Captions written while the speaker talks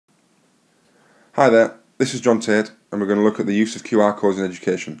Hi there, this is Tait, and we're going to look at the use of QR codes in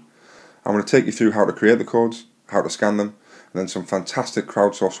education. I'm going to take you through how to create the codes, how to scan them, and then some fantastic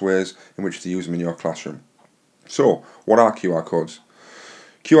crowdsourced ways in which to use them in your classroom. So, what are QR codes?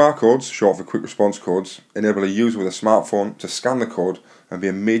 QR codes, short for quick response codes, enable a user with a smartphone to scan the code and be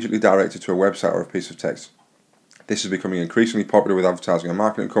immediately directed to a website or a piece of text. This is becoming increasingly popular with advertising and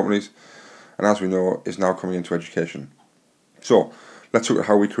marketing companies, and as we know, is now coming into education. So, let's look at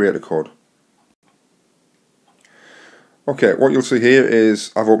how we create a code. Okay, what you'll see here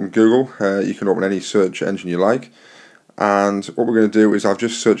is I've opened Google. You can open any search engine you like, and what we're going to do is I've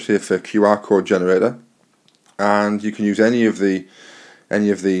just searched here for QR code generator, and you can use any of these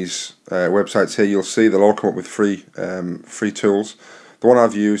websites here. You'll see they'll all come up with free tools. The one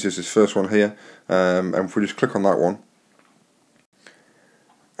I've used is this first one here, and if we just click on that one,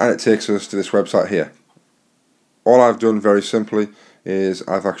 and it takes us to this website here. All I've done very simply is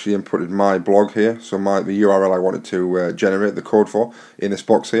I've actually inputted my blog here, so the URL I wanted to generate the code for in this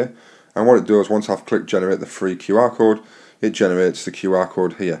box here, and what it does, once I've clicked generate the free QR code, it generates the QR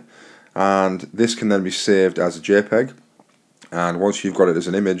code here, and this can then be saved as a JPEG, and once you've got it as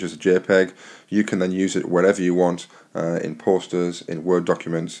an image, as a JPEG, you can then use it wherever you want, in posters, in Word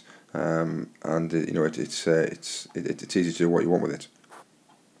documents, and it's easy to do what you want with it.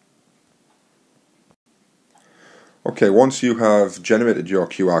 Okay, once you have generated your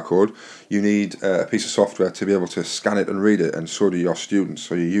QR code, you need a piece of software to be able to scan it and read it, and so do your students,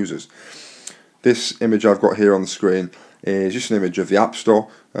 so your users. This image I've got here on the screen is just an image of the App Store,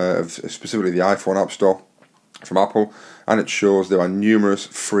 specifically the iPhone App Store from Apple, and it shows there are numerous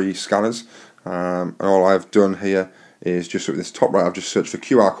free scanners, and all I've done here is just at this top right, I've just searched for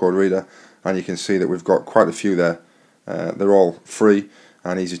QR code reader, and you can see that we've got quite a few there. They're all free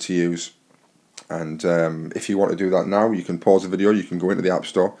and easy to use. And if you want to do that now, you can pause the video, you can go into the App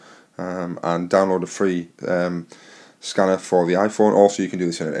Store and download a free scanner for the iPhone. Also, you can do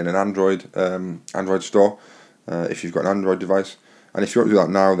this in an Android store if you've got an Android device. And if you want to do that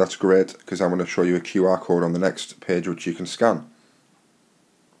now, that's great, because I'm going to show you a QR code on the next page which you can scan.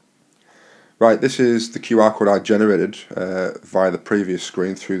 Right, this is the QR code I generated via the previous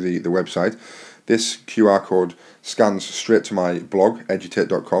screen through the website. This QR code scans straight to my blog,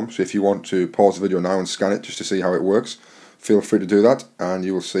 edutate.com, so if you want to pause the video now and scan it just to see how it works, feel free to do that, and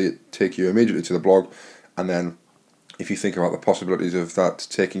you will see it take you immediately to the blog. And then if you think about the possibilities of that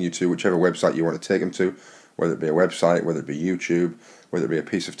taking you to whichever website you want to take them to, whether it be a website, whether it be YouTube, whether it be a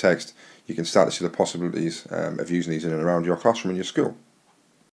piece of text, you can start to see the possibilities of using these in and around your classroom and your school.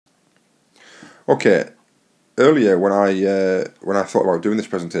 Okay, earlier when I thought about doing this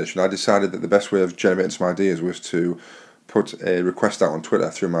presentation, I decided that the best way of generating some ideas was to put a request out on Twitter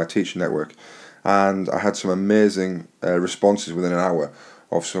through my teaching network, and I had some amazing responses within an hour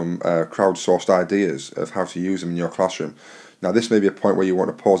of some crowdsourced ideas of how to use them in your classroom. Now, this may be a point where you want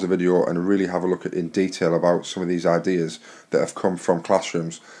to pause the video and really have a look at in detail about some of these ideas that have come from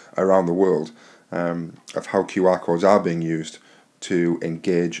classrooms around the world, of how QR codes are being used to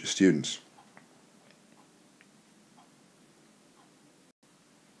engage students.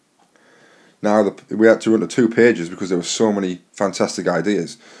 Now, we had to run to 2 pages because there were so many fantastic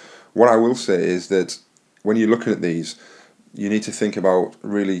ideas. What I will say is that when you're looking at these, you need to think about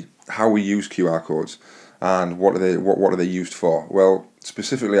really how we use QR codes and what are they used for. Well,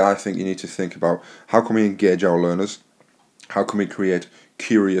 specifically, I think you need to think about how can we engage our learners, how can we create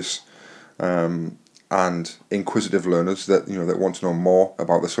curious and inquisitive learners that want to know more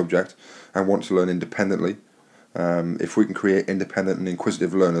about the subject and want to learn independently. If we can create independent and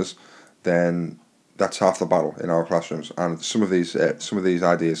inquisitive learners, then that's half the battle in our classrooms. And some of these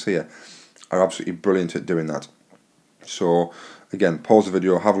ideas here are absolutely brilliant at doing that. So again, pause the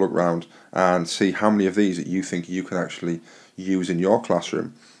video, have a look around, and see how many of these that you think you can actually use in your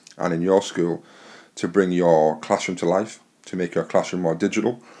classroom and in your school to bring your classroom to life, to make your classroom more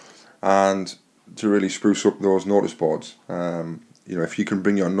digital, and to really spruce up those notice boards. If you can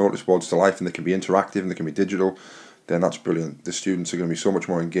bring your notice boards to life and they can be interactive and they can be digital, then that's brilliant. The students are going to be so much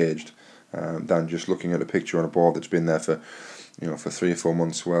more engaged than just looking at a picture on a board that's been there for 3 or 4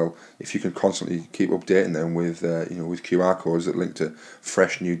 months. Well, if you can constantly keep updating them with with QR codes that link to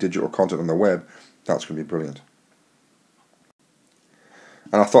fresh new digital content on the web, that's going to be brilliant.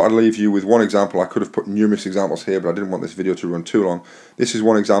 And I thought I'd leave you with one example. I could have put numerous examples here, but I didn't want this video to run too long. This is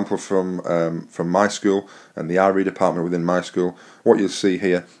one example from my school and the RE department within my school. What you'll see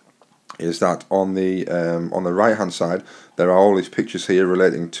here is that on the right hand side there are all these pictures here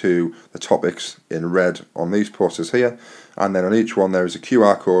relating to the topics in red on these posters here, and then on each one there is a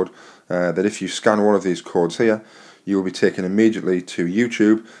QR code that if you scan one of these codes here, you will be taken immediately to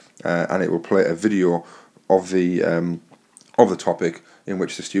YouTube, and it will play a video of the topic, in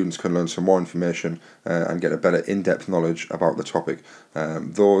which the students can learn some more information and get a better in-depth knowledge about the topic.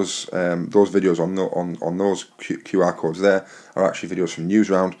 Those videos on those QR codes there are actually videos from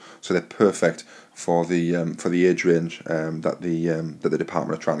Newsround, so they're perfect for the age range that the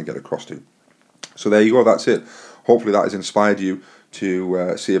department are trying to get across to. So there you go. That's it. Hopefully that has inspired you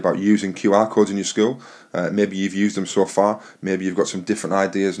to see about using QR codes in your school. Maybe you've used them so far. Maybe you've got some different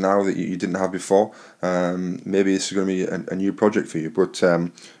ideas now that you didn't have before. Maybe this is going to be a new project for you. But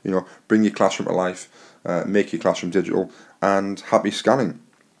bring your classroom to life, make your classroom digital, and happy scanning.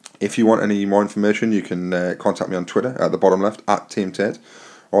 If you want any more information, you can contact me on Twitter at the bottom left @Team Tait,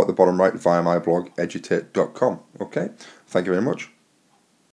 or at the bottom right via my blog edutate.com. Okay, thank you very much.